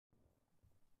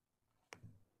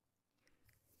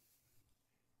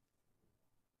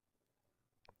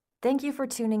Thank you for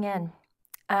tuning in.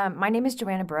 My name is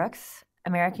Joanna Brooks.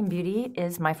 American Beauty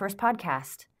is my first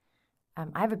podcast.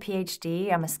 I have a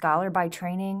PhD. I'm a scholar by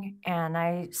training, and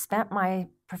I spent my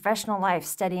professional life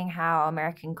studying how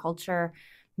American culture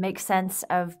makes sense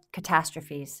of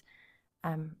catastrophes.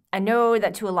 I know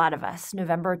that to a lot of us,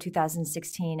 November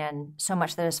 2016 and so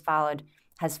much that has followed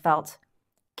has felt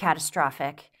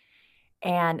catastrophic.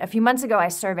 And a few months ago, I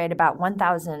surveyed about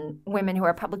 1,000 women who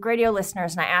are public radio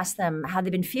listeners, and I asked them how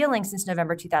they've been feeling since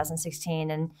November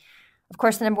 2016. And of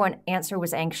course, the number one answer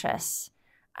was anxious.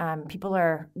 People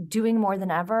are doing more than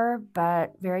ever,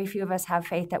 but very few of us have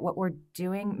faith that what we're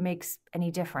doing makes any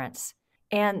difference.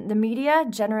 And the media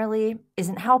generally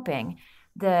isn't helping.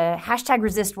 The hashtag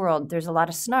resist world, there's a lot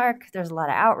of snark, there's a lot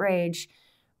of outrage,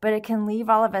 but it can leave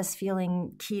all of us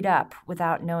feeling keyed up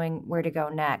without knowing where to go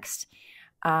next.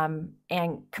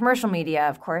 And commercial media,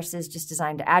 of course, is just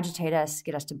designed to agitate us,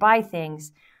 get us to buy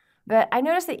things. But I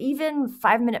noticed that even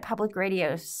 5-minute public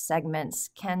radio segments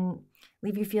can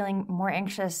leave you feeling more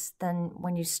anxious than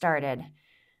when you started.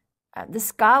 The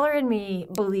scholar in me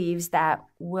believes that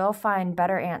we'll find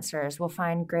better answers, we'll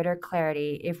find greater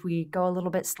clarity if we go a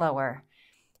little bit slower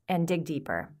and dig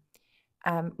deeper.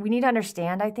 We need to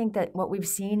understand, I think, that what we've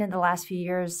seen in the last few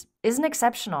years isn't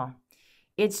exceptional.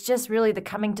 It's just really the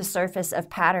coming to surface of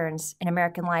patterns in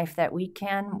American life that we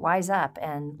can wise up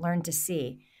and learn to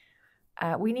see.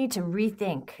 We need to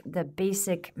rethink the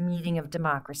basic meaning of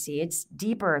democracy. It's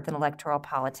deeper than electoral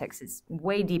politics. It's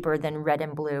way deeper than red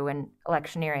and blue and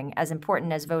electioneering, as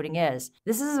important as voting is.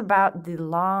 This is about the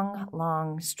long,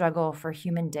 long struggle for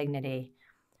human dignity.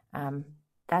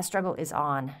 That struggle is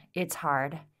on. It's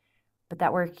hard, but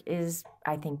that work is,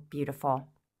 I think, beautiful.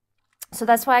 So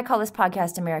that's why I call this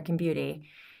podcast American Beauty.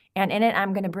 And in it,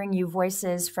 I'm going to bring you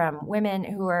voices from women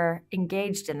who are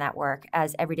engaged in that work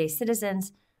as everyday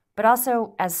citizens, but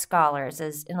also as scholars,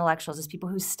 as intellectuals, as people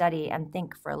who study and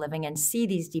think for a living and see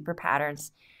these deeper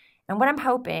patterns. And what I'm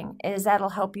hoping is that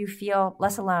it'll help you feel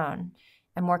less alone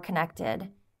and more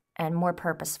connected and more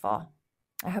purposeful.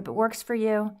 I hope it works for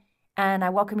you, and I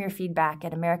welcome your feedback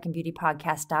at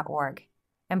AmericanBeautyPodcast.org.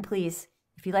 And please,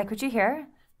 if you like what you hear,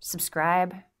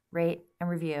 subscribe, rate, and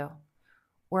review.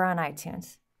 We're on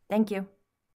iTunes. Thank you.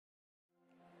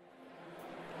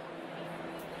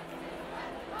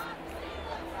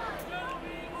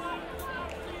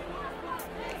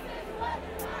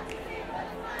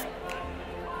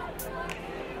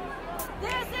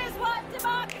 This is what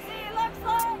democracy looks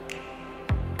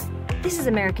like. This is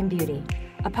American Beauty,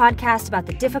 a podcast about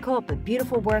the difficult but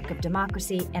beautiful work of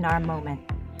democracy in our moment.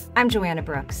 I'm Joanna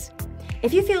Brooks.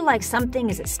 If you feel like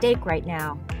something is at stake right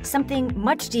now, something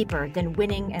much deeper than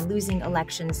winning and losing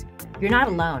elections, you're not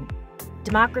alone.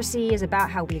 Democracy is about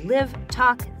how we live,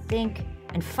 talk, think,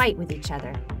 and fight with each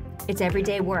other. It's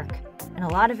everyday work, and a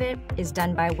lot of it is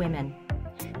done by women.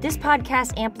 This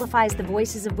podcast amplifies the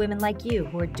voices of women like you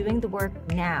who are doing the work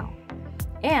now,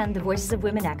 and the voices of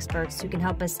women experts who can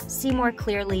help us see more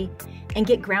clearly and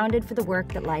get grounded for the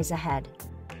work that lies ahead.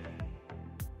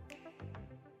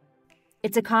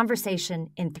 It's a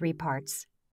conversation in 3 parts.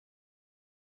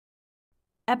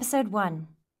 Episode 1.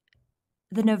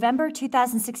 The November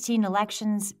 2016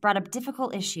 elections brought up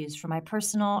difficult issues from my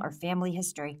personal or family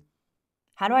history.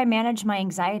 How do I manage my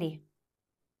anxiety?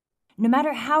 No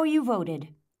matter how you voted,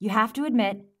 you have to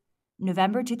admit,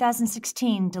 November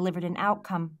 2016 delivered an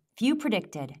outcome few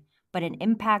predicted, but an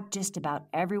impact just about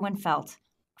everyone felt.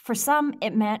 For some,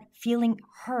 it meant feeling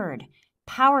heard,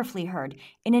 powerfully heard,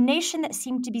 in a nation that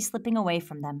seemed to be slipping away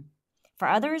from them. For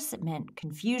others, it meant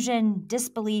confusion,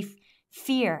 disbelief,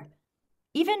 fear,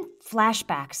 even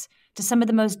flashbacks to some of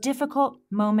the most difficult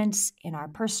moments in our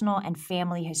personal and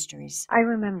family histories. I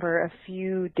remember a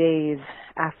few days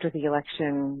after the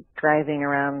election driving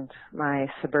around my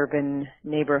suburban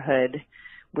neighborhood,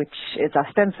 which is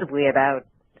ostensibly about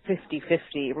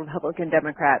 50-50 Republican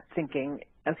Democrat, thinking,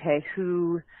 okay,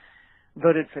 who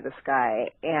voted for this guy?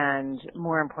 And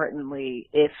more importantly,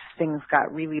 if things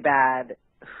got really bad,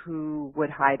 who would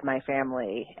hide my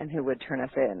family and who would turn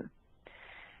us in?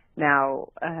 Now,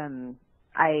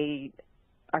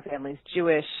 our family's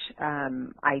Jewish.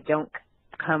 I don't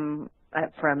come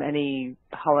from any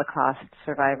Holocaust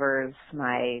survivors.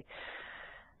 My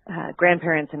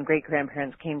grandparents and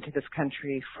great-grandparents came to this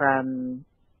country from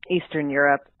Eastern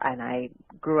Europe, and I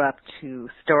grew up to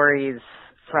stories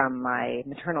from my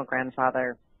maternal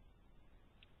grandfather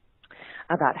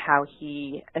about how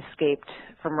he escaped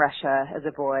from Russia as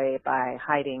a boy by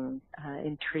hiding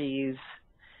in trees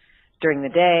during the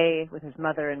day with his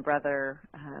mother and brother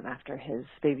after his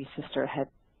baby sister had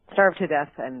starved to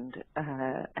death and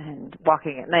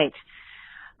walking at night.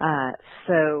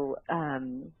 So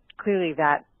clearly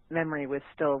that memory was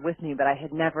still with me, but I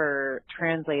had never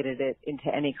translated it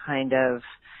into any kind of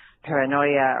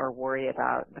paranoia or worry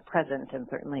about the present, and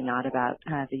certainly not about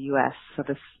the U.S. So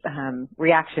this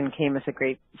reaction came as a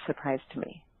great surprise to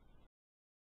me.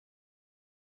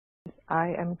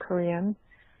 I am Korean.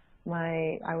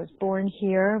 I was born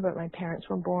here, but my parents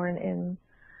were born in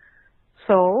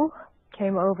Seoul,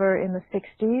 came over in the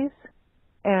 60s.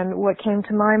 And what came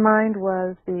to my mind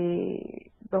was the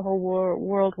whole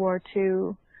World War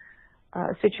II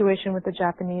situation with the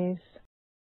Japanese.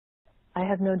 I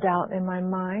have no doubt in my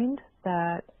mind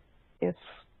that if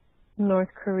North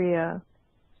Korea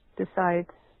decides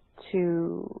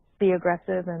to be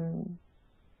aggressive and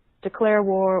declare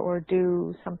war or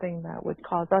do something that would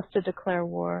cause us to declare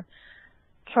war,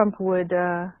 Trump would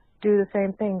do the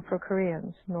same thing for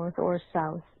Koreans, North or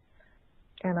South.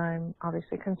 And I'm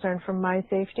obviously concerned for my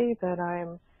safety, but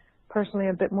I'm personally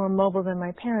a bit more mobile than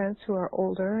my parents, who are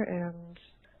older and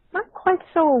not quite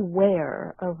so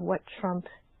aware of what Trump,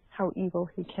 how evil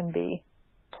he can be.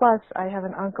 Plus, I have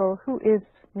an uncle who is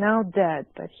now dead,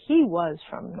 but he was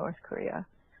from North Korea.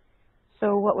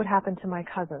 So what would happen to my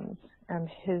cousins and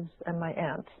my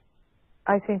aunt?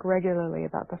 I think regularly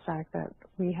about the fact that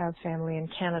we have family in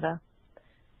Canada,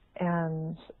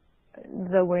 and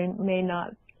though we may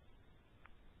not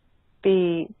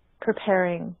be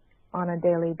preparing on a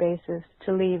daily basis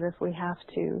to leave if we have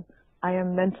to, I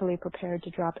am mentally prepared to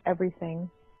drop everything.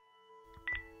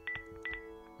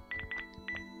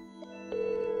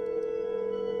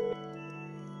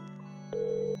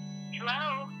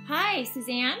 Hello? Hi,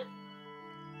 Suzanne.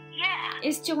 Yeah.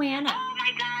 It's Joanna. Oh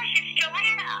my gosh, it's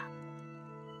Joanna.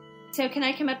 So can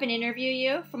I come up and interview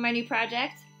you for my new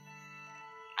project?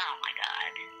 Oh my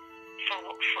God. For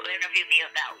interview me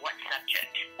about what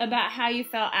subject? About how you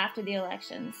felt after the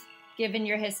elections, given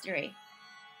your history.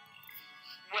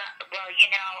 Well, you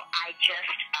know, I'm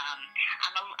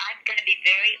going to be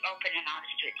very open and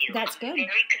honest with you. That's good. I'm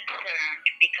very concerned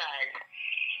because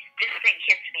this thing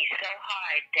hits me so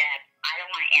hard that I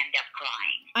don't want to end up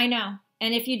crying. I know.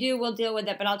 And if you do, we'll deal with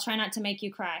it, but I'll try not to make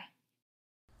you cry.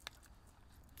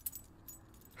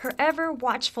 Her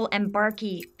ever-watchful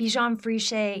embarkee, Bijan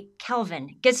Frichet,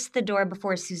 Kelvin, gets to the door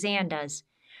before Suzanne does,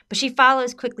 but she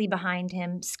follows quickly behind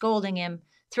him, scolding him,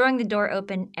 throwing the door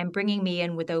open and bringing me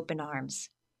in with open arms.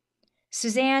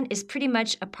 Suzanne is pretty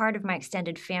much a part of my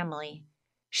extended family.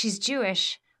 She's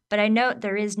Jewish, but I note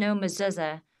there is no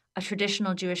mezuzah, a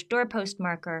traditional Jewish doorpost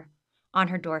marker, on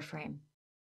her doorframe.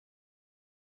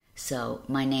 So,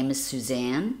 my name is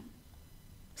Suzanne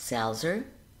Salzer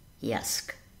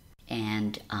Yesk,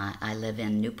 and I live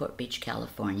in Newport Beach,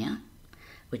 California,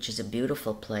 which is a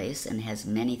beautiful place and has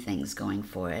many things going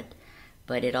for it,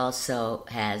 but it also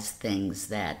has things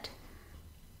that,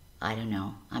 I don't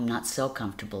know, I'm not so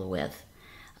comfortable with.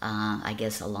 I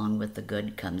guess along with the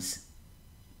good comes,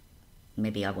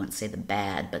 maybe I won't say the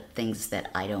bad, but things that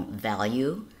I don't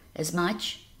value as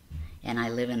much. And I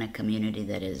live in a community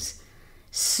that is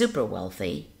super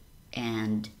wealthy,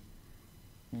 and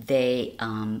they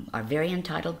are very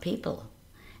entitled people,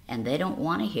 and they don't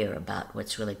want to hear about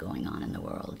what's really going on in the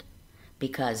world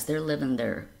because they're living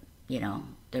their,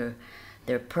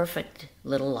 their perfect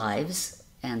little lives,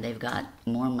 and they've got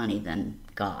more money than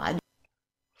God.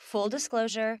 Full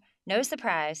disclosure, no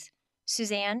surprise,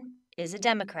 Suzanne is a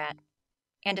Democrat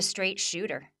and a straight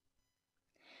shooter.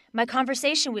 My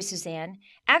conversation with Suzanne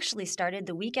actually started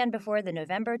the weekend before the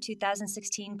November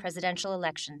 2016 presidential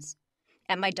elections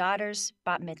at my daughter's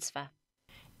bat mitzvah.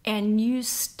 And you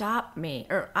stopped me,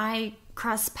 or I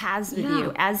crossed paths with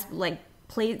you as like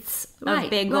plates of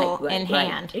bagel in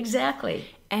hand. Right. Exactly.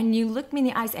 And you looked me in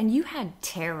the eyes and you had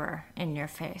terror in your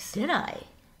face. Did I?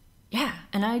 Yeah.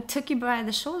 And I took you by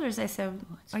the shoulders. I said,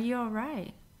 "Are you all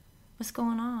right? What's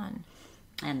going on?"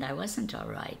 And I wasn't all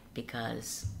right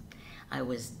because I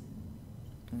was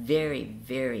very,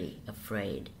 very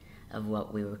afraid of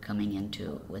what we were coming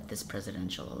into with this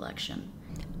presidential election.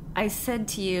 I said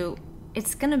to you,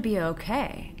 "It's going to be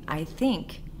okay, I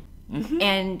think." Mm-hmm.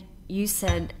 And you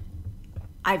said,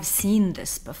 "I've seen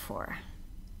this before."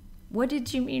 What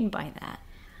did you mean by that?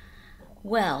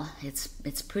 Well,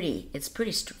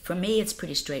 for me it's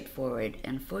pretty straightforward,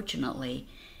 and fortunately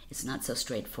it's not so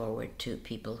straightforward to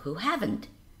people who haven't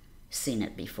seen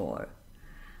it before.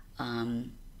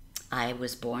 I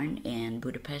was born in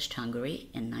Budapest, Hungary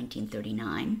in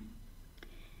 1939.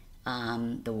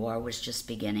 The war was just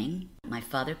beginning. My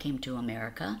father came to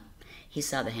America. He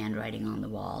saw the handwriting on the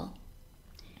wall,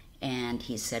 and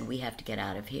he said, "We have to get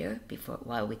out of here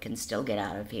while we can still get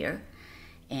out of here."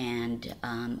 And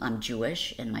I'm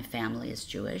Jewish, and my family is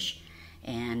Jewish,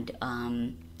 and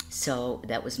So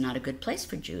that was not a good place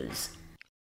for Jews.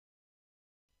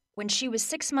 When she was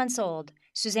 6 months old,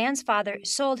 Suzanne's father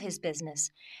sold his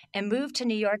business and moved to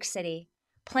New York City,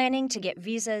 planning to get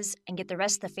visas and get the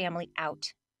rest of the family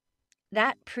out.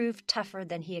 That proved tougher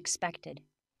than he expected.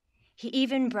 He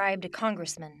even bribed a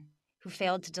congressman who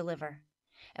failed to deliver.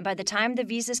 And by the time the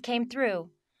visas came through,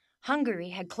 Hungary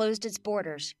had closed its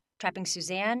borders, trapping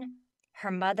Suzanne,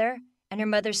 her mother, and her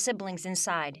mother's siblings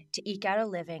inside to eke out a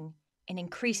living in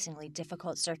increasingly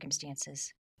difficult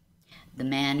circumstances. The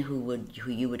man who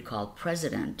you would call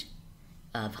president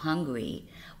of Hungary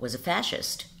was a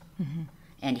fascist. Mm-hmm.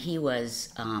 And he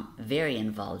was very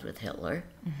involved with Hitler,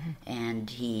 mm-hmm. and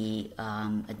he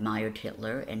admired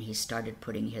Hitler, and he started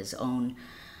putting his own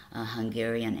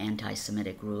Hungarian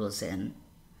anti-Semitic rules in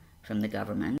from the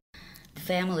government. The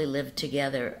family lived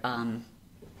together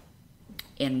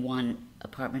in one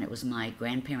apartment. It was my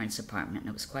grandparents' apartment, and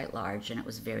it was quite large, and it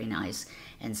was very nice.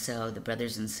 And so the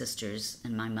brothers and sisters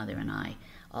and my mother and I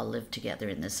all lived together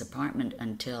in this apartment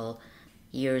until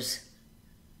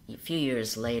a few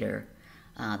years later,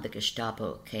 the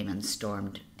Gestapo came and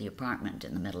stormed the apartment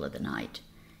in the middle of the night,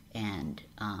 and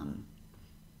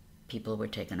people were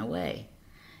taken away.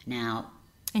 Now,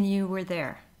 and you were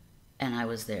there? And I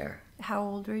was there. How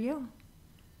old were you?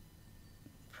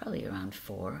 Probably around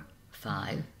 4,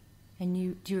 5.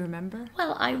 And do you remember?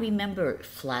 Well, I remember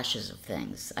flashes of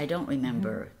things. I don't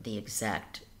remember mm-hmm. the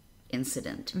exact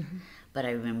incident, mm-hmm. but I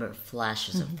remember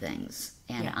flashes mm-hmm. of things,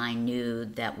 and yeah. I knew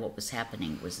that what was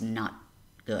happening was not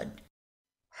good.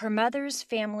 Her mother's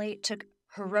family took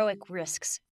heroic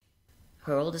risks.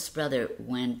 Her oldest brother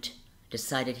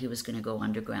decided he was going to go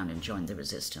underground and join the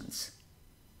resistance.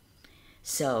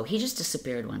 So he just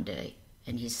disappeared one day,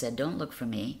 and he said, "Don't look for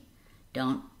me.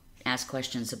 Don't ask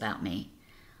questions about me.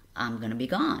 I'm going to be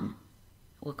gone."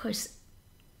 Well, of course,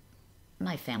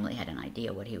 my family had an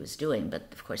idea what he was doing,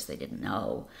 but of course they didn't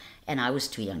know, and I was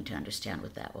too young to understand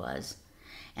what that was.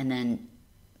 And then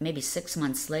maybe 6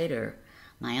 months later,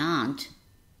 my aunt,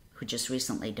 who just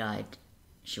recently died,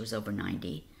 she was over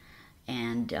 90,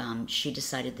 and she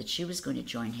decided that she was going to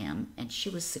join him, and she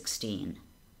was 16.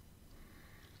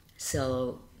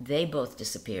 So they both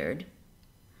disappeared,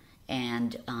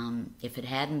 and if it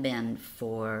hadn't been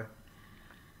for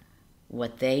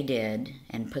what they did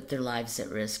and put their lives at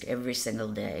risk every single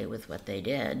day with what they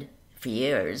did for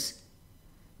years,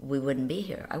 we wouldn't be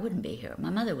here. I wouldn't be here. My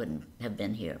mother wouldn't have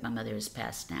been here. My mother is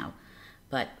passed now,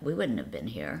 but we wouldn't have been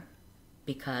here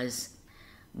because,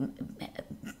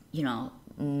 you know,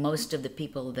 most of the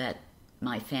people that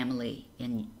my family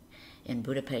in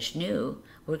Budapest knew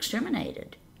were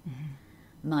exterminated.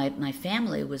 Mm-hmm. My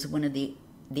family was one of the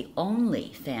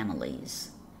only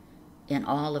families in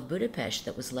all of Budapest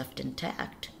that was left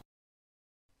intact.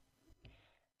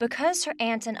 Because her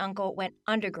aunt and uncle went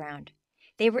underground,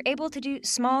 they were able to do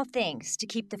small things to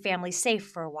keep the family safe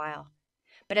for a while.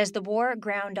 But as the war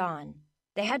ground on,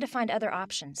 they had to find other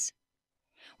options.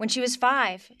 When she was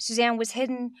 5, Suzanne was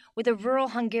hidden with a rural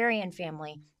Hungarian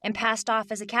family and passed off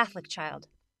as a Catholic child.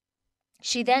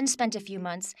 She then spent a few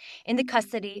months in the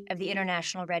custody of the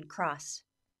International Red Cross.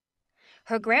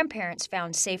 Her grandparents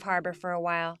found safe harbor for a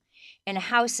while in a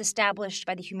house established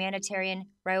by the humanitarian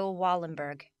Raoul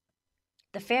Wallenberg.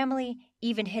 The family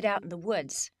even hid out in the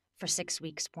woods for 6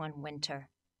 weeks one winter.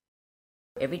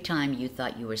 Every time you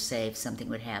thought you were safe, something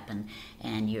would happen,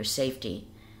 and your safety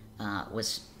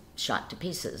was shot to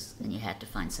pieces, and you had to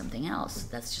find something else.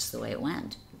 That's just the way it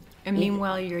went. And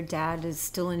meanwhile, your dad is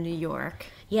still in New York.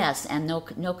 Yes, and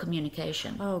no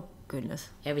communication. Oh, goodness.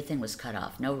 Everything was cut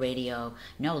off. No radio,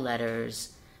 no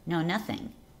letters, no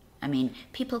nothing. I mean,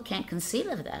 people can't conceive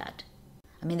of that.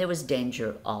 I mean, there was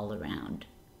danger all around,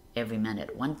 every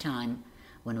minute. One time,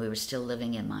 when we were still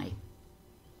living in my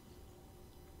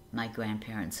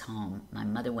grandparents' home, my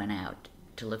mother went out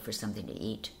to look for something to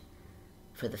eat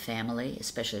for the family,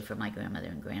 especially for my grandmother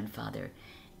and grandfather.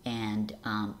 And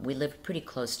we lived pretty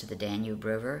close to the Danube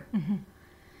River. Mm-hmm.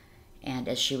 And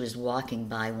as she was walking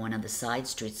by one of the side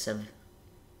streets of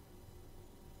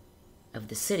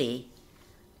the city,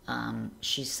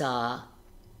 she saw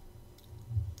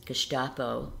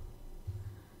Gestapo.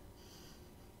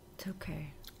 It's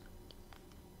okay.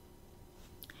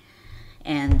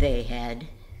 And they had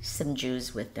some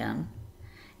Jews with them,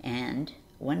 and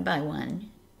one by one,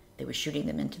 they were shooting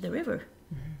them into the river.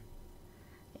 Mm-hmm.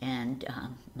 And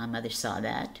my mother saw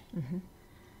that mm-hmm.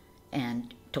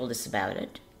 and told us about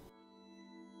it.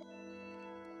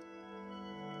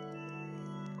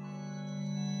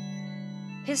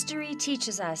 History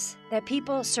teaches us that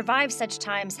people survive such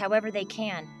times however they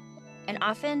can, and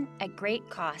often at great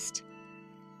cost.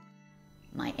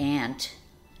 My aunt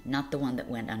not the one that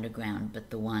went underground, but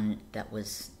the one that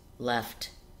was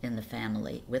left in the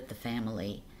family, with the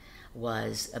family,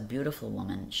 was a beautiful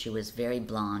woman. She was very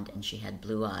blonde and she had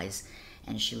blue eyes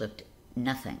and she looked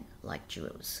nothing like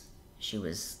Jews. She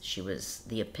was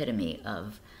the epitome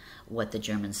of what the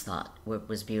Germans thought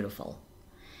was beautiful.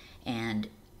 And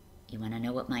you want to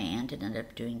know what my aunt ended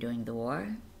up doing during the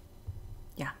war?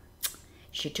 Yeah.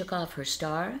 She took off her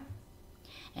star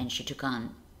and she took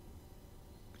on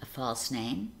a false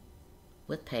name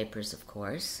with papers, of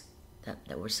course,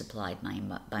 that were supplied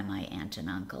by my aunt and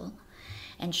uncle.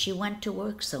 And she went to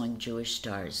work sewing Jewish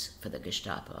stars for the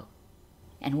Gestapo.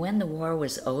 And when the war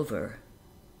was over,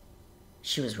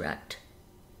 she was wrecked.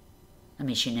 I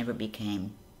mean, she never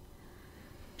became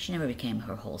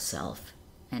her whole self.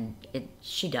 And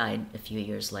she died a few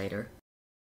years later.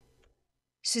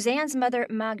 Suzanne's mother,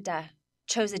 Magda,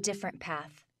 chose a different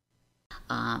path.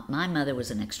 My mother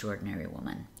was an extraordinary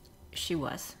woman. She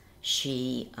was.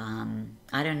 She,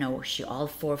 I don't know, all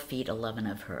 4 feet 11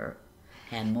 of her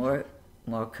had more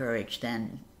courage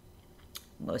than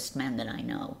most men that I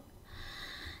know,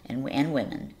 and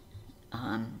women.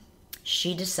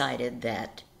 She decided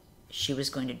that she was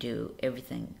going to do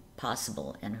everything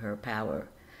possible in her power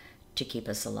to keep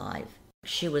us alive.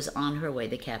 She was on her way.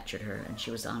 They captured her, and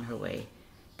she was on her way.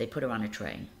 They put her on a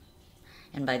train.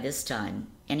 And by this time,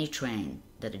 any train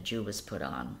that a Jew was put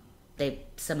on, they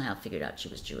somehow figured out she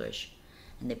was Jewish,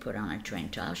 and they put her on a train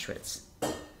to Auschwitz.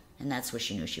 And that's where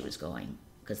she knew she was going,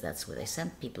 because that's where they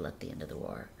sent people at the end of the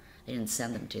war. They didn't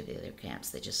send them to the other camps.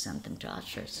 They just sent them to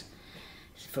Auschwitz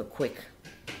for quick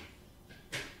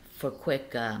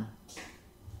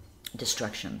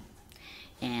destruction.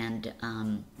 And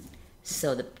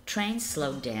so the train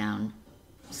slowed down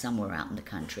somewhere out in the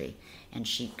country, and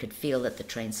she could feel that the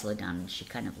train slowed down, and she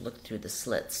kind of looked through the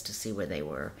slits to see where they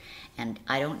were. And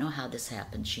I don't know how this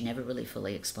happened. She never really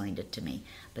fully explained it to me,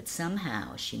 but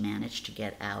somehow she managed to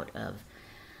get out of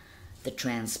the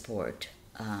transport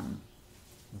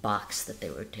box that they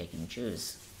were taking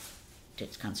Jews to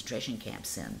concentration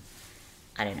camps in.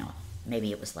 I don't know.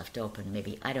 Maybe it was left open.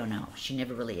 Maybe, I don't know. She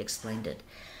never really explained it.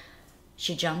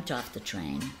 She jumped off the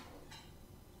train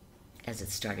as it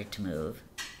started to move.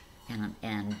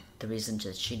 And the reason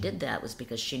that she did that was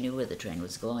because she knew where the train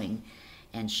was going.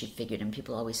 And she figured, and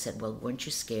people always said, well, weren't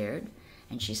you scared?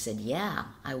 And she said, yeah,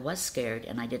 I was scared,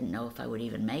 and I didn't know if I would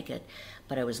even make it,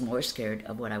 but I was more scared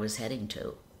of what I was heading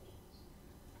to,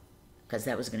 because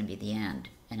that was going to be the end,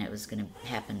 and it was going to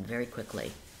happen very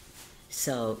quickly.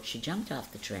 So she jumped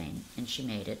off the train, and she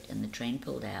made it, and the train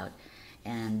pulled out,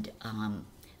 and and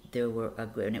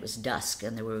it was dusk,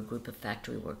 and there were a group of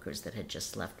factory workers that had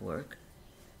just left work,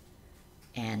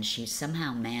 and she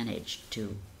somehow managed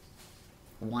to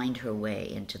wind her way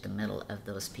into the middle of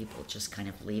those people just kind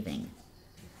of leaving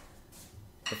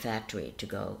the factory to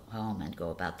go home and go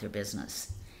about their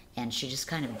business. And she just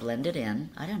kind of blended in.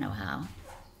 I don't know how.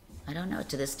 I don't know.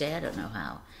 To this day, I don't know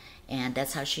how. And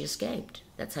that's how she escaped.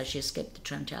 That's how she escaped the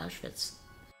train to Auschwitz.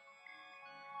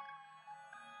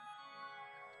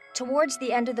 Towards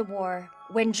the end of the war,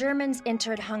 when Germans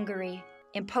entered Hungary,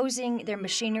 imposing their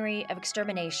machinery of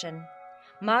extermination,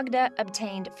 Magda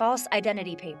obtained false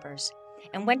identity papers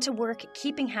and went to work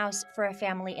keeping house for a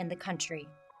family in the country.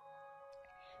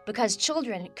 Because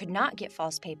children could not get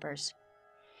false papers,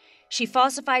 she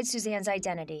falsified Suzanne's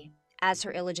identity as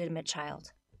her illegitimate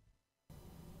child.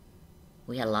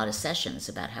 We had a lot of sessions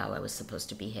about how I was supposed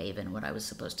to behave and what I was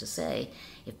supposed to say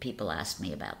if people asked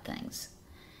me about things.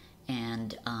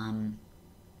 And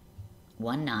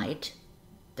one night,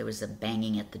 there was a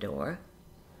banging at the door.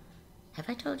 Have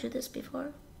I told you this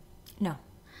before? No.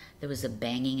 There was a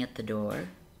banging at the door,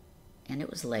 and it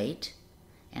was late.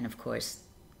 And of course,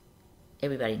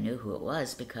 everybody knew who it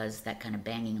was because that kind of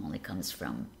banging only comes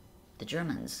from the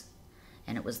Germans.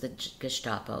 And it was the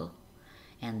Gestapo,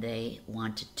 and they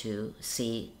wanted to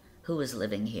see who was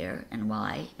living here and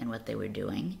why and what they were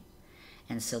doing.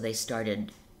 And so they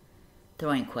started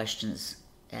throwing questions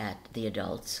at the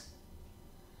adults,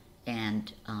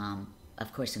 and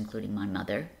of course including my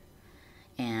mother.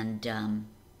 And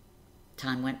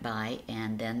time went by,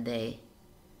 and then they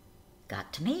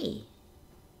got to me.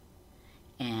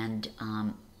 And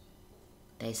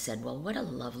they said, well, what a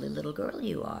lovely little girl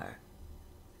you are.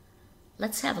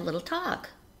 Let's have a little talk.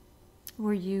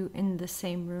 Were you in the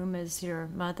same room as your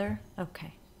mother?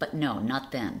 Okay. But no,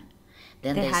 not then.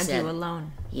 Then they had said, you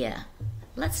alone. Yeah.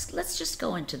 Let's just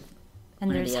go into and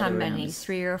one there's of the how other many? rooms.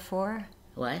 3 or 4?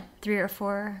 What? 3 or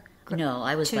 4? No,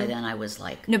 I was 2? by then. I was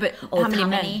like no, but how many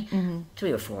many? Mm-hmm.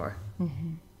 3 or 4.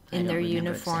 Mm-hmm. In their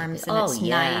uniforms, exactly. and it's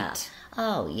night.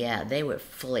 Oh yeah, they were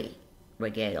fully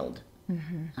regaled.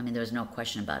 I mean, there was no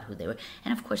question about who they were.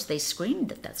 And of course, they screamed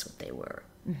that that's what they were.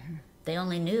 They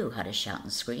only knew how to shout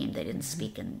and scream. They didn't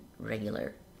speak in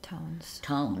regular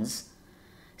tones.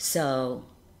 So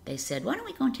they said, why don't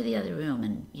we go into the other room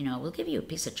and, we'll give you a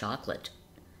piece of chocolate.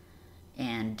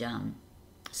 And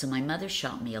so my mother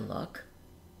shot me a look.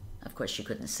 Of course, she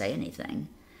couldn't say anything.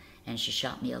 And she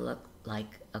shot me a look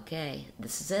like, okay,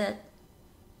 this is it.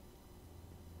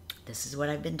 This is what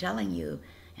I've been telling you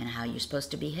and how you're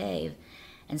supposed to behave.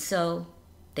 And so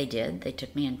they did. They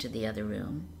took me into the other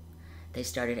room. They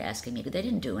started asking me. They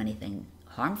didn't do anything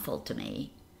harmful to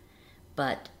me,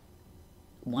 but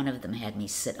one of them had me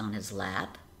sit on his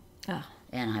lap. Oh.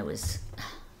 And I was,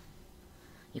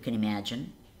 you can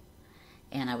imagine,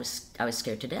 and I was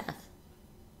scared to death.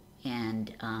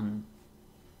 And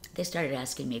they started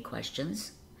asking me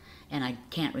questions, and I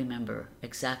can't remember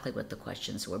exactly what the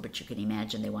questions were, but you can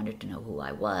imagine they wanted to know who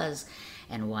I was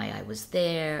and why I was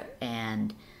there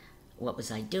and what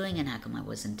was I doing and how come I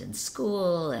wasn't in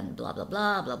school and blah, blah,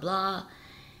 blah, blah, blah.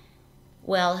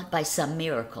 Well, by some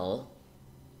miracle,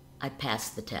 I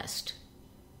passed the test.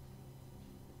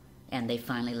 And they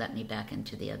finally let me back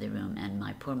into the other room, and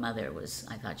my poor mother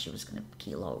I thought she was going to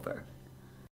keel over.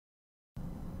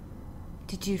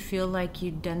 Did you feel like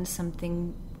you'd done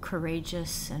something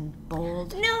courageous and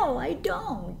bold? No, I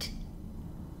don't.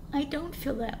 I don't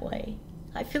feel that way.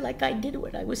 I feel like I did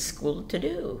what I was schooled to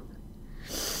do.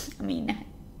 I mean,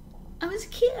 I was a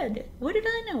kid. What did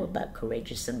I know about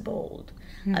courageous and bold?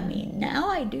 I mean, now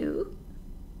I do.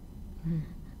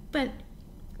 But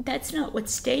that's not what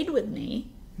stayed with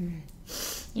me.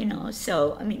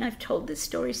 So, I mean, I've told this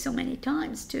story so many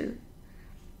times to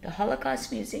the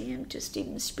Holocaust Museum, to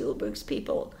Steven Spielberg's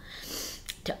people,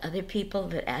 to other people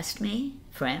that asked me,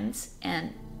 friends,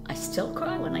 and I still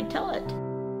cry when I tell it.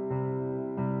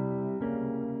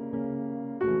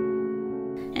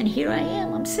 And here I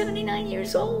am, I'm 79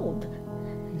 years old.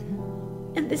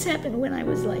 And this happened when I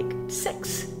was like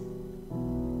 6.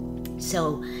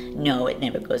 So, no, it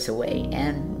never goes away.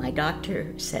 And my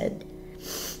doctor said,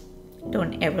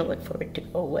 don't ever look for it to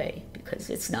go away, because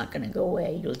it's not going to go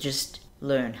away. You'll just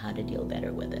learn how to deal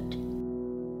better with it.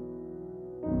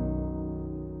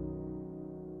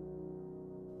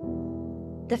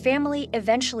 The family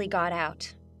eventually got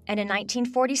out, and in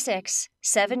 1946,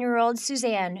 7-year-old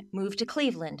Suzanne moved to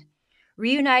Cleveland,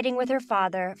 reuniting with her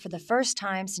father for the first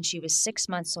time since she was 6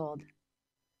 months old.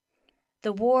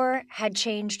 The war had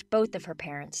changed both of her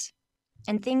parents,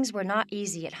 and things were not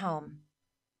easy at home.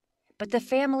 But the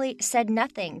family said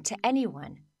nothing to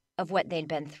anyone of what they'd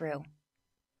been through.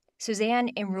 Suzanne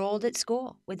enrolled at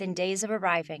school within days of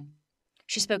arriving.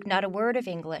 She spoke not a word of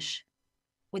English.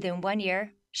 Within 1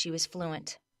 year, she was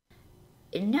fluent.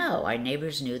 No, our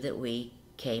neighbors knew that we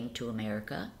came to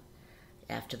America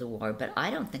after the war, but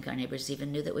I don't think our neighbors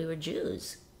even knew that we were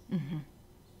Jews.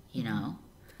 You know?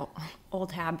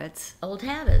 Old habits. Old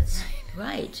habits,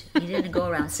 right. You didn't go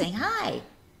around saying, hi,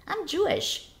 I'm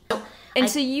Jewish. And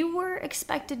so you were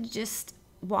expected to just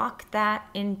walk that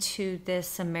into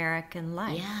this American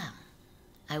life. Yeah,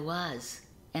 I was,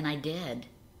 and I did.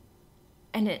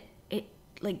 And it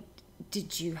like,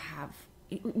 did you have,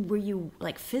 were you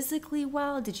like physically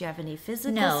well? Did you have any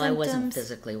physical symptoms? No, I wasn't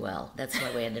physically well. That's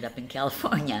why we ended up in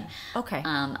California. Okay.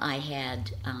 I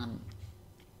had,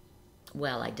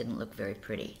 I didn't look very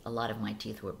pretty. A lot of my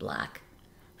teeth were black.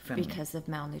 Because of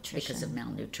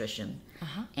malnutrition.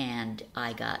 And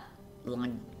I got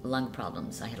lung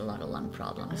problems. I had a lot of lung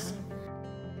problems.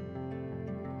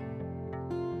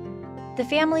 The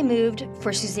family moved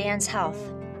for Suzanne's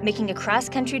health, making a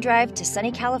cross-country drive to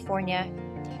sunny California,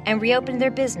 and reopened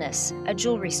their business, a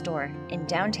jewelry store in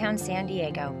downtown San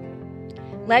Diego.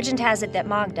 Legend has it that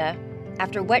Magda,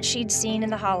 after what she'd seen in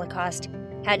the Holocaust,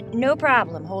 had no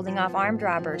problem holding off armed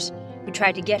robbers who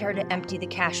tried to get her to empty the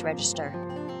cash register.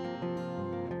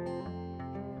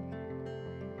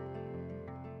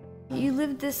 You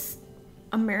lived this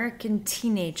American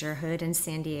teenagerhood in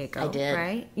San Diego. I did.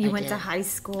 Right? You went to high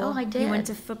school. Oh, I did. You went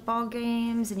to football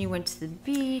games and you went to the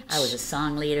beach. I was a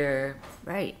song leader.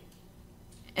 Right.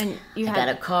 And I got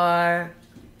a car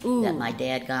Ooh. That my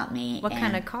dad got me. What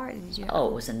kind of car did you have? Oh,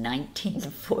 it was a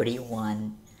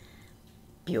 1941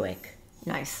 Buick.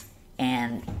 Nice.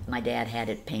 And my dad had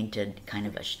it painted kind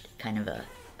of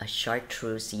a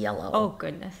chartreuse yellow. Oh,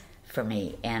 goodness. For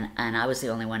me. And I was the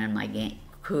only one in my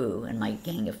crew and my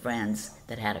gang of friends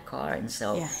that had a car, and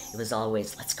so it was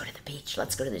always, let's go to the beach,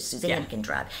 let's go to the Suzanne can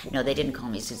drive. No, they didn't call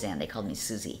me Suzanne, they called me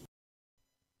Susie.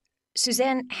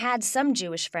 Suzanne had some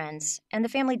Jewish friends, and the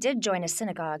family did join a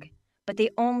synagogue, but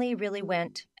they only really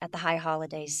went at the high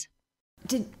holidays.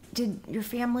 Did your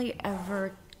family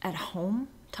ever at home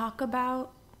talk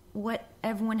about what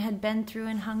everyone had been through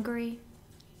in Hungary?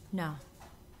 No.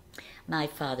 My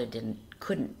father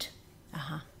couldn't.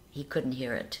 Uh-huh. He couldn't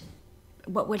hear it.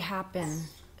 What would happen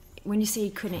when you say he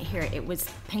couldn't hear it? It was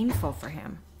painful for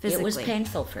him, physically. It was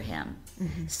painful for him.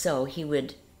 Mm-hmm. So he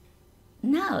would...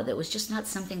 No, that was just not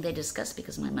something they discussed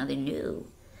because my mother knew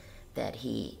that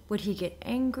he... Would he get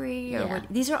angry? Or Yeah.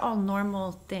 these are all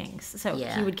normal things. So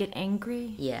Yeah. he would get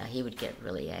angry? Yeah, he would get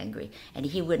really angry. And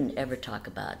he wouldn't ever talk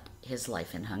about his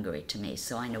life in Hungary to me,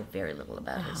 so I know very little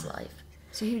about his life.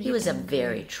 So he was angry. a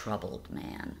very troubled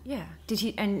man. Yeah. Did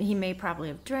he? And he may probably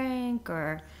have drank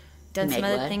or done He some may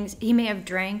other what? things. He may have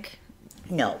drank.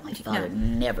 No, my father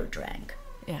never drank.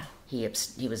 Yeah. He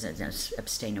was an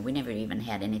abstainer. We never even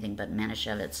had anything but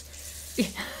Manischewitz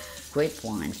grape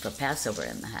wine for Passover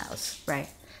in the house. Right.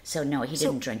 So no, he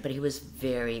didn't drink, but he was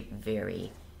very,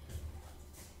 very...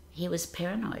 He was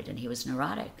paranoid and he was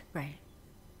neurotic. Right.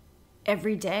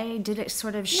 Every day, did it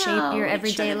sort of shape No, your it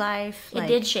everyday shouldn't. life? It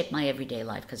did shape my everyday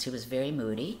life because he was very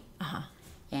moody. Uh-huh.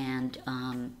 And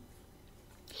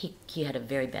he had a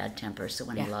very bad temper, so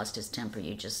when he lost his temper,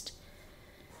 you just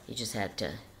had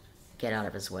to get out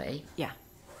of his way. Yeah.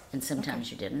 And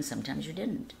sometimes you did, and sometimes you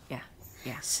didn't. Yeah.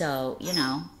 Yeah. So, you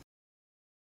know.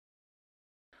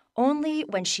 Only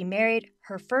when she married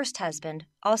her first husband,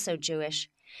 also Jewish,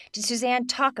 did Suzanne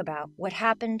talk about what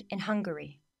happened in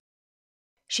Hungary.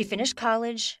 She finished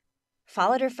college,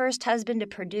 followed her first husband to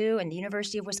Purdue and the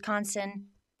University of Wisconsin,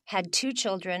 had 2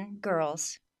 children,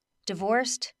 girls,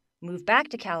 divorced, moved back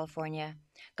to California,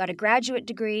 got a graduate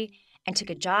degree, and took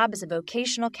a job as a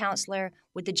vocational counselor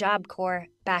with the Job Corps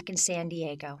back in San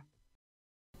Diego.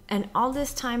 And all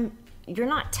this time, you're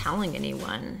not telling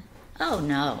anyone. Oh,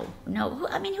 no. No.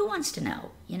 I mean, who wants to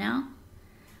know, you know?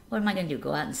 What am I going to do?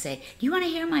 Go out and say, do you want to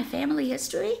hear my family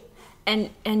history?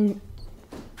 And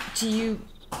do you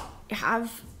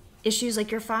have issues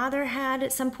like your father had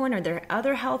at some point? Are there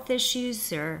other health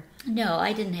issues or? No,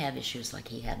 I didn't have issues like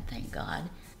he had, thank God.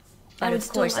 But would of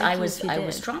still course, like I you was if you I did.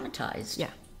 was traumatized. Yeah.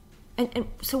 And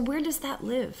so where does that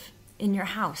live in your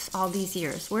house all these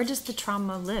years? Where does the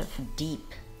trauma live?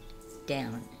 Deep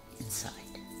down inside.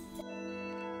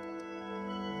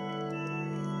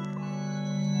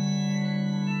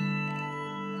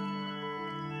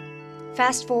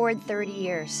 Fast forward 30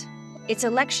 years. It's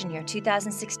election year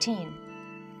 2016.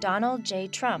 Donald J.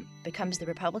 Trump becomes the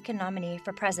Republican nominee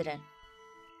for president.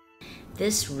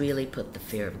 This really put the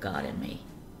fear of God in me.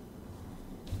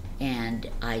 And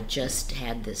I just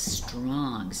had this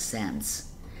strong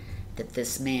sense that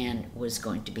this man was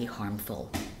going to be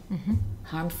harmful. Mm-hmm.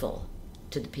 Harmful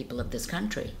to the people of this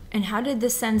country. And how did the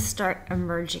sense start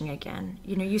emerging again?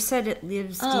 You know, you said it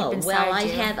lives deep inside well, I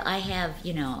you. have,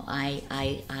 you know,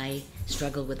 I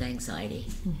struggled with anxiety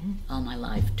all my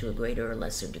life to a greater or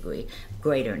lesser degree,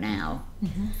 greater now.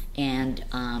 And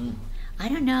I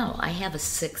don't know, I have a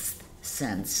sixth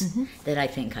sense that I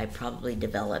think I probably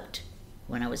developed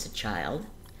when I was a child.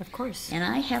 Of course. And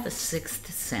I have a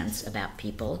sixth sense about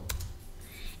people.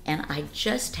 And I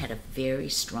just had a very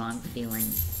strong feeling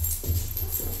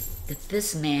that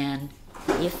this man,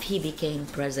 if he became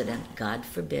president, God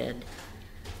forbid,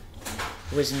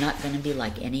 was not going to be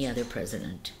like any other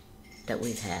president that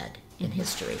we've had in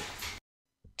history.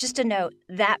 Just a note,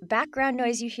 that background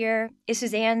noise you hear is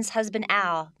Suzanne's husband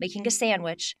Al making a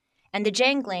sandwich, and the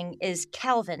jangling is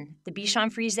Calvin, the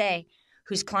Bichon Frise,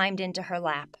 who's climbed into her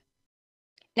lap.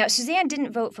 Now, Suzanne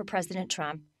didn't vote for President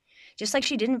Trump, just like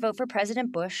she didn't vote for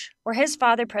President Bush or his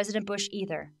father, President Bush,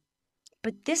 either.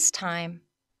 But this time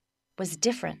was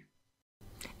different.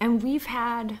 And we've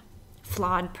had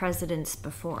flawed presidents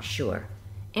before. Sure.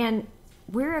 And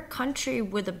we're a country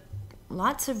with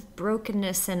lots of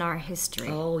brokenness in our history.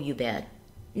 Oh, you bet.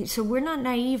 So we're not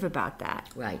naive about that.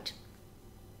 Right.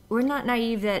 We're not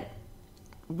naive that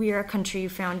we are a country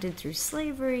founded through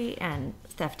slavery and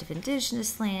theft of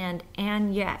indigenous land,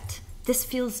 and yet this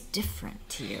feels different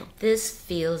to you. This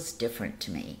feels different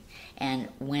to me. And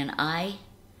when I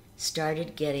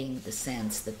started getting the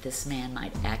sense that this man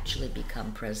might actually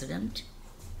become president,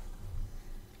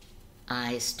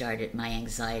 my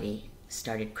anxiety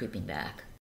started creeping back.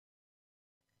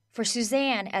 For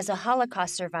Suzanne, as a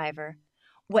Holocaust survivor,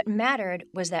 what mattered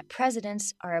was that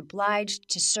presidents are obliged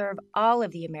to serve all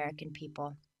of the American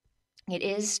people. It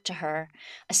is, to her,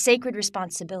 a sacred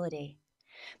responsibility.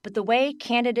 But the way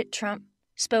candidate Trump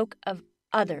spoke of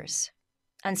others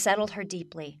unsettled her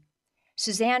deeply.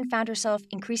 Suzanne found herself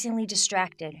increasingly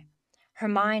distracted, her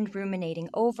mind ruminating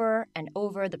over and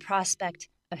over the prospect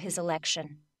of his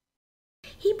election.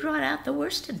 He brought out the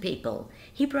worst in people.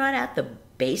 He brought out the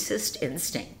basest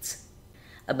instincts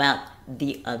about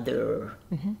the other.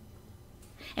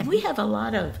 And we have a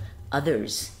lot of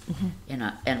others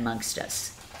amongst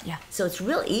us. Yeah. So it's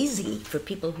real easy for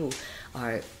people who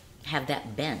have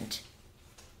that bent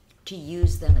to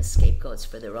use them as scapegoats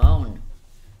for their own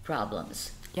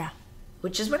problems. Yeah.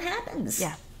 Which is what happens.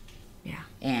 Yeah. Yeah.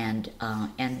 And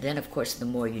then, of course, the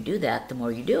more you do that, the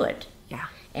more you do it. Yeah.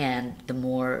 And the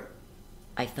more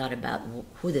I thought about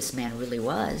who this man really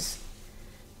was,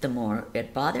 the more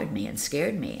it bothered me and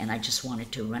scared me. And I just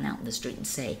wanted to run out in the street and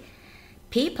say,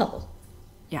 people,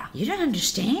 Yeah. you don't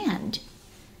understand.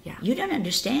 Yeah. You don't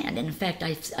understand. And in fact,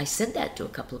 I said that to a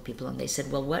couple of people, and they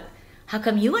said, well, how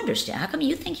come you understand? How come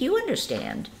you think you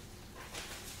understand?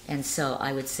 And so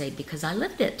I would say, because I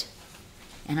lived it.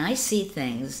 And I see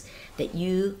things that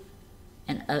you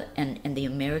and the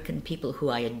American people who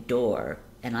I adore,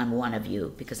 and I'm one of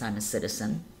you because I'm a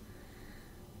citizen,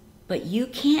 but you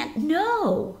can't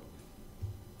know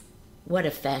what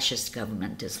a fascist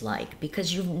government is like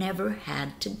because you've never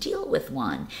had to deal with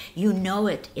one. You know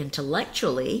it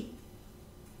intellectually,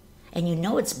 and you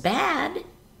know it's bad.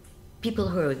 People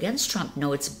who are against Trump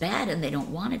know it's bad and they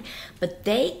don't want it, but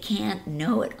they can't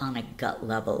know it on a gut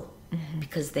level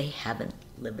because they haven't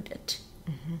lived it.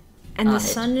 And the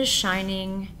sun is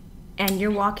shining, and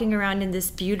you're walking around in this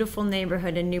beautiful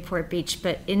neighborhood in Newport Beach,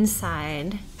 but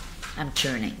inside, I'm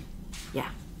churning. Yeah.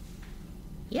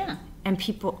 Yeah. And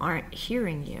people aren't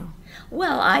hearing you.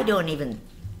 Well, I don't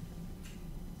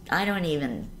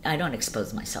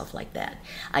expose myself like that.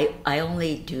 I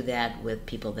only do that with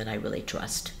people that I really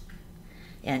trust.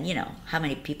 And, how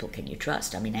many people can you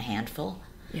trust? I mean, a handful?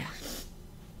 Yeah.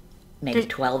 Maybe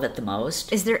 12 at the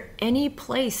most. Is there any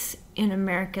place in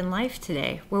American life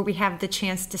today where we have the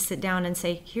chance to sit down and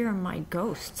say, here are my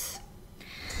ghosts?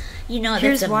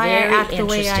 That's a why very I act the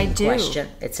way I do. question.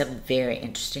 It's a very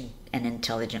interesting and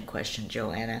intelligent question,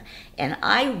 Joanna. And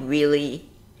I really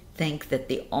think that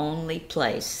the only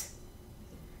place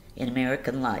in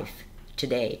American life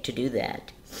today to do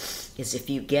that is if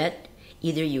you get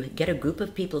a group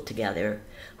of people together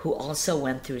who also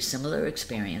went through similar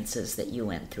experiences that you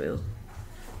went through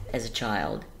as a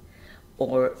child,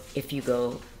 or if you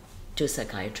go to a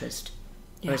psychiatrist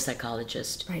or a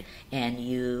psychologist, right, and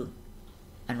you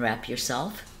unwrap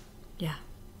yourself. Yeah.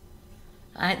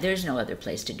 There's no other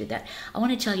place to do that. I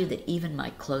want to tell you that even my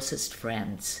closest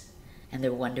friends, and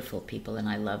they're wonderful people and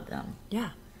I love them,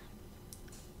 yeah,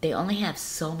 they only have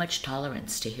so much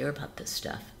tolerance to hear about this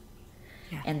stuff.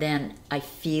 Yeah. And then I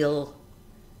feel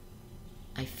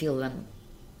them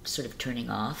sort of turning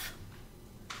off.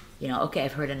 Okay,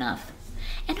 I've heard enough.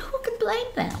 And who can blame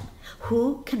them?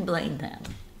 Who can blame them?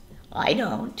 I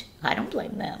don't. I don't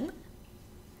blame them.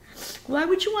 Why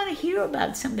would you want to hear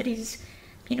about somebody's,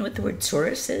 what the word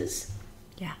Soros is?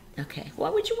 Yeah. Okay. Why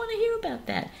would you want to hear about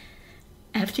that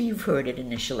after you've heard it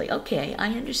initially? Okay, I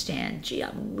understand. Gee,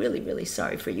 I'm really, really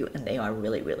sorry for you. And they are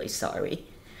really, really sorry.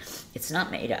 It's not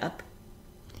made up.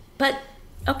 But,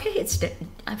 okay,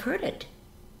 I've heard it.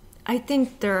 I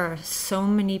think there are so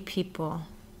many people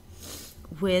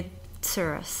with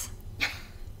Soros.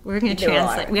 We're going to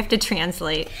translate. We have to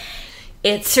translate.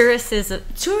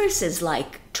 Soros is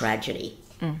like tragedy.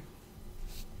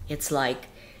 It's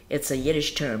a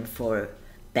Yiddish term for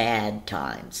bad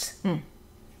times.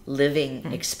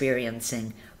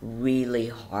 Experiencing really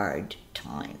hard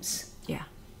times. Yeah.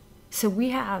 So we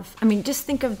have, just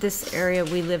think of this area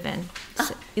we live in.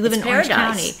 You live in paradise. Orange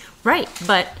County. Right,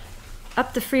 but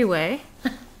up the freeway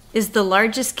is the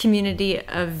largest community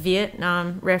of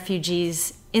Vietnam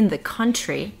refugees in the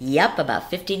country. Yep, about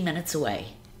 15 minutes away.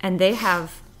 And they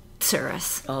have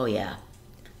Soros. Oh, yeah.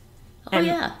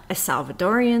 As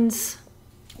Salvadorians.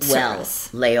 Well,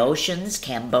 Soros. Laotians,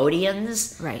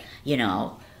 Cambodians. Right.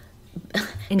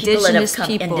 Indigenous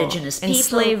people,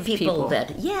 enslaved people.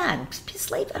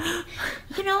 Enslaved.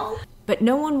 But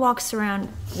no one walks around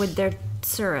with their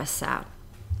Soros out.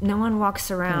 No one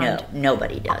walks around. No,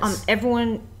 nobody does.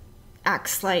 Everyone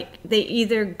acts like they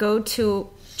either go to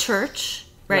church,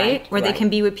 right? Where they can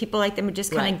be with people like them who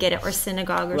just kind of get it, or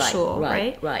synagogue or shul,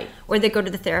 right? Right. Or they go to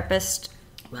the therapist,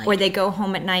 or they go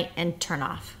home at night and turn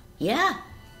off. Yeah,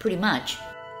 pretty much.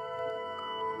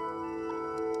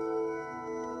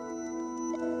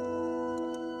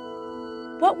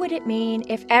 What would it mean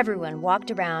if everyone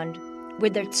walked around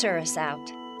with their tsuris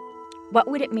out? What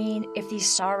would it mean if these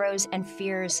sorrows and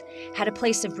fears had a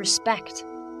place of respect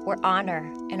or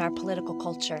honor in our political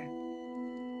culture?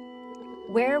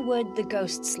 Where would the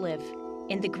ghosts live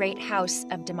in the great house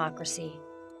of democracy?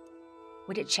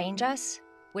 Would it change us?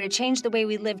 Would it change the way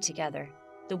we live together,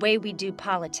 the way we do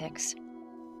politics?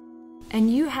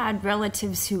 And you had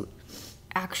relatives who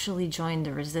actually joined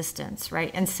the resistance,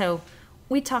 right? And so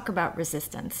we talk about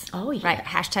resistance. Oh, yeah. Right,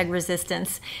 hashtag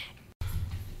resistance.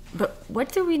 But what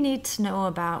do we need to know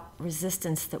about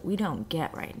resistance that we don't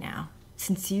get right now,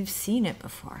 since you've seen it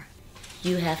before?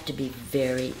 You have to be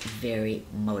very, very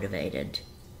motivated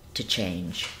to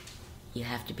change. You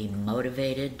have to be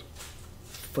motivated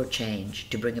for change,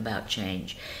 to bring about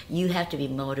change. You have to be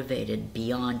motivated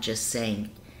beyond just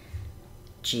saying,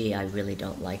 gee, I really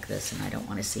don't like this and I don't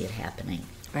want to see it happening.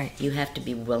 Right. You have to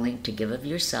be willing to give of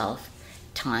yourself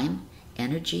time,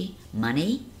 energy,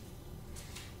 money,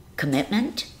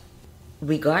 commitment,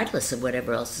 regardless of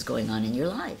whatever else is going on in your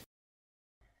life.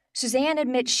 Suzanne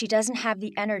admits she doesn't have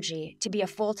the energy to be a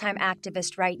full-time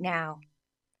activist right now.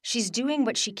 She's doing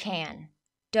what she can,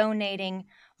 donating,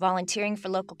 volunteering for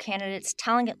local candidates,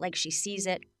 telling it like she sees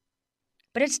it.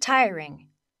 But it's tiring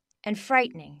and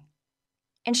frightening.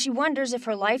 And she wonders if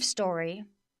her life story,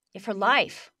 if her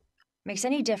life, makes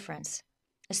any difference,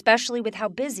 especially with how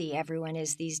busy everyone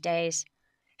is these days,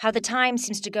 how the time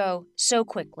seems to go so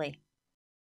quickly.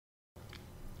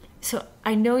 So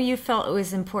I know you felt it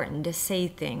was important to say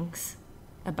things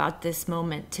about this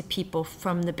moment to people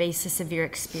from the basis of your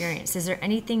experience. Is there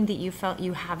anything that you felt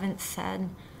you haven't said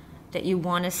that you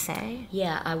want to say?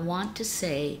 Yeah, I want to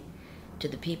say to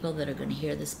the people that are going to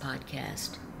hear this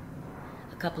podcast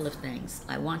a couple of things.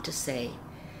 I want to say,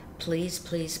 please,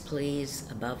 please, please,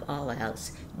 above all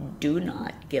else, do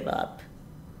not give up.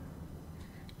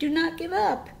 Do not give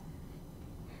up.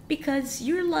 Because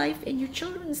your life and your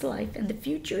children's life and the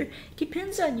future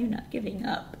depends on you not giving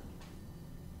up.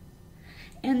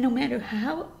 And no matter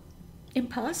how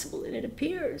impossible it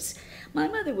appears, my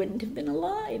mother wouldn't have been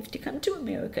alive to come to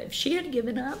America if she had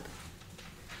given up.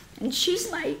 And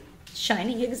she's my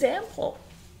shining example.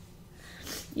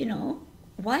 You know,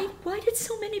 why did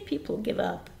so many people give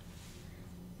up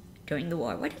during the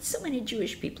war? Why did so many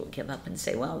Jewish people give up and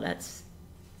say, well, that's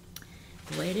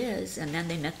the way it is, and then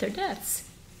they met their deaths?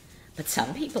 But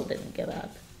some people didn't give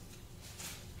up.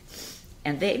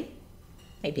 And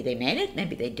maybe they made it,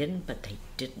 maybe they didn't, but they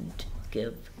didn't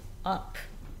give up.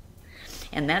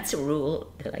 And that's a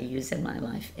rule that I use in my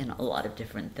life in a lot of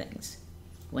different things.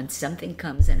 When something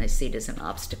comes and I see it as an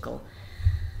obstacle,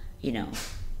 you know,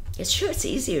 it's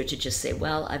easier to just say,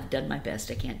 well, I've done my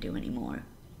best, I can't do any more.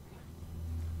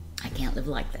 I can't live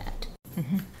like that.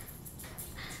 Mm-hmm.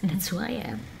 That's who I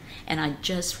am. And I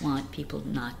just want people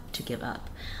not to give up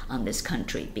on this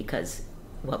country, because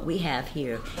what we have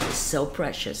here is so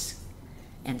precious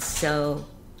and so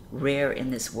rare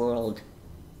in this world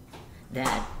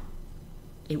that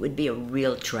it would be a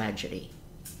real tragedy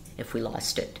if we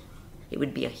lost it. It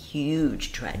would be a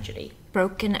huge tragedy.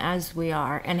 Broken as we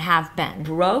are and have been.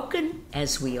 Broken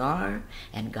as we are,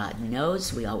 and God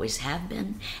knows we always have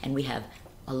been, and we have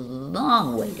a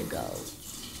long way to go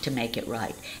to make it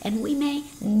right. And we may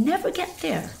never get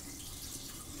there,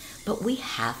 but we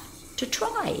have to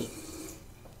try.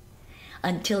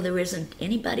 Until there isn't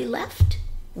anybody left,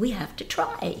 we have to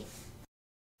try.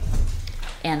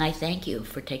 And I thank you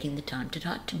for taking the time to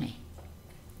talk to me.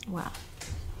 Wow.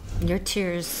 Your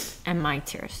tears and my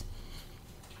tears.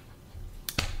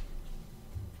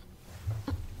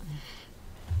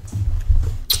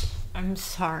 I'm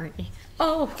sorry.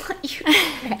 Oh, you don't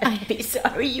have to be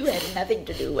sorry. You had nothing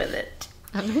to do with it.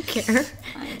 I don't care.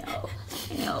 I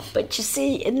know. But you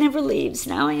see, it never leaves.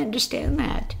 Now I understand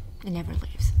that. It never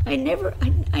leaves.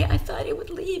 I thought it would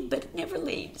leave, but it never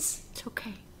leaves. It's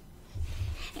okay.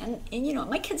 And you know,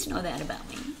 my kids know that about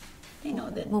me. They know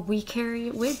that. Well, we carry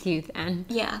it with you then.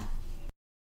 Yeah.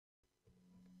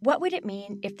 What would it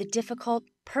mean if the difficult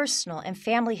personal and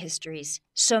family histories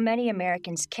so many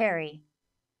Americans carry,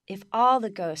 if all the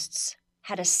ghosts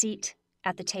had a seat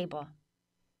at the table?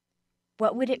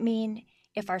 What would it mean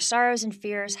if our sorrows and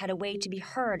fears had a way to be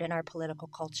heard in our political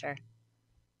culture?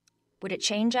 Would it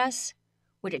change us?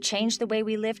 Would it change the way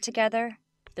we live together,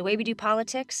 the way we do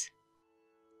politics?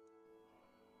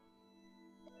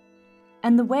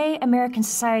 And the way American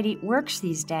society works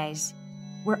these days,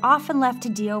 we're often left to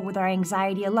deal with our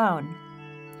anxiety alone,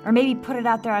 or maybe put it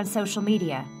out there on social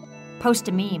media, post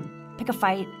a meme, pick a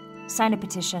fight, sign a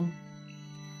petition.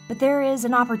 But there is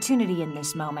an opportunity in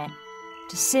this moment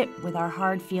to sit with our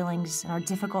hard feelings and our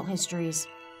difficult histories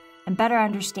and better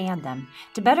understand them,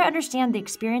 to better understand the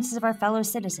experiences of our fellow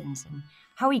citizens and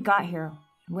how we got here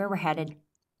and where we're headed.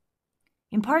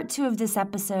 In part 2 of this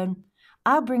episode,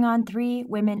 I'll bring on 3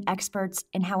 women experts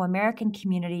in how American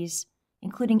communities,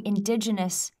 including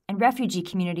Indigenous and refugee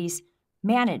communities,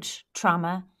 manage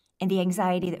trauma and the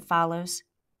anxiety that follows,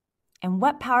 and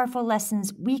what powerful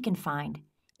lessons we can find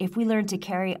if we learn to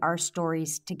carry our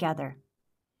stories together.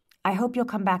 I hope you'll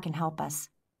come back and help us.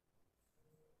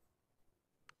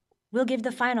 We'll give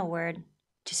the final word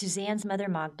to Suzanne's mother,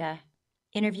 Magda,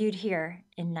 interviewed here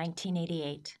in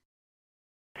 1988.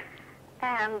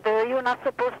 And you're not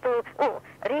supposed to,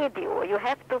 radio, you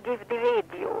have to give the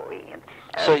radio in.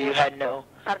 So you had no...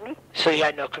 Pardon me? So you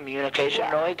had no communication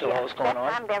noise to what was going on?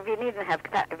 That time then we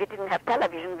didn't have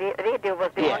television. Radio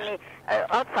was the only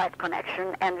outside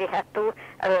connection, and we had to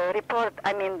report.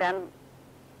 Then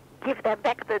give them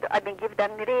back give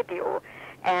them the radio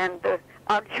and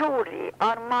our jewelry,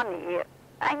 our money.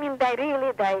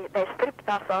 They stripped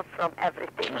us off from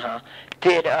everything.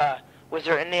 Was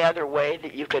there any other way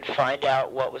that you could find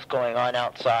out what was going on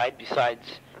outside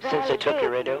besides since they took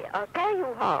your radio? I'll tell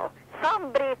you how.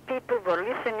 Some brave people were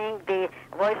listening the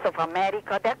Voice of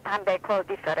America. That time they called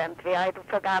differently. I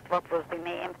forgot what was the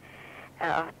name. They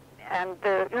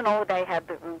had...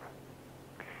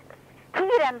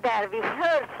 here and there we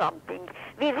heard something.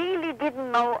 We really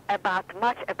didn't know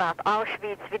much about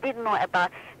Auschwitz.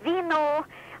 We know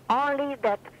only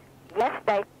that, yes,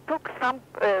 they took some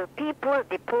people,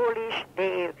 the Polish,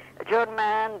 the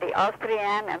German, the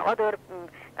Austrian, and other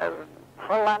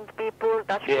Holland people,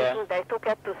 Dutch people, they took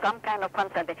it to some kind of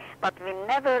concentration. But we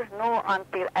never know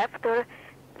until after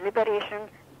liberation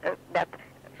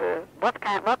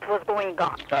what was going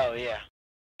on. Oh, yeah.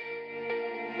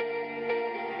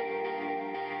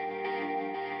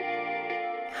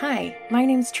 Hi, my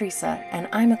name's Teresa, and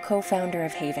I'm a co-founder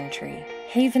of Haven Tree.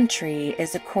 Haven Tree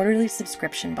is a quarterly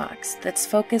subscription box that's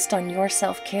focused on your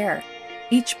self-care.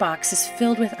 Each box is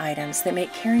filled with items that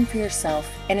make caring for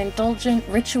yourself an indulgent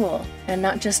ritual and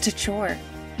not just a chore.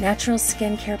 Natural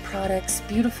skincare products,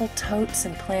 beautiful totes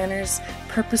and planners,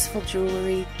 purposeful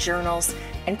jewelry, journals,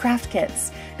 and craft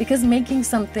kits, because making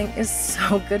something is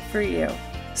so good for you.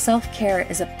 Self-care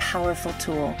is a powerful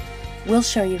tool. We'll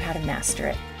show you how to master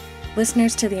it.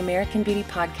 Listeners to the American Beauty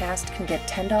Podcast can get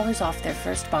 $10 off their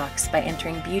first box by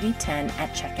entering Beauty10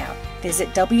 at checkout. Visit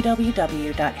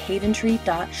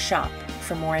www.haventree.shop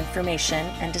for more information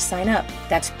and to sign up.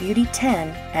 That's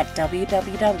Beauty10 at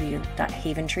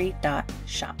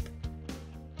www.haventree.shop.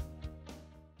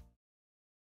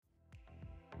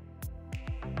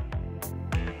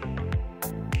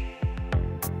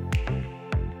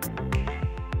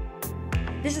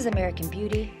 This is American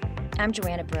Beauty. I'm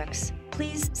Joanna Brooks.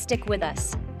 Please stick with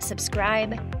us.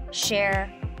 Subscribe,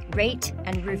 share, rate,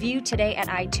 and review today at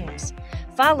iTunes.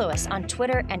 Follow us on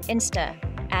Twitter and Insta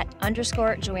at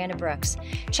 _Joanna Brooks.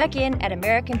 Check in at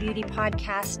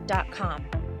AmericanBeautyPodcast.com.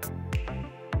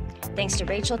 Thanks to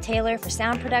Rachel Taylor for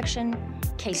sound production,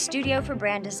 K Studio for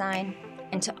brand design,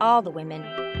 and to all the women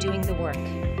doing the work.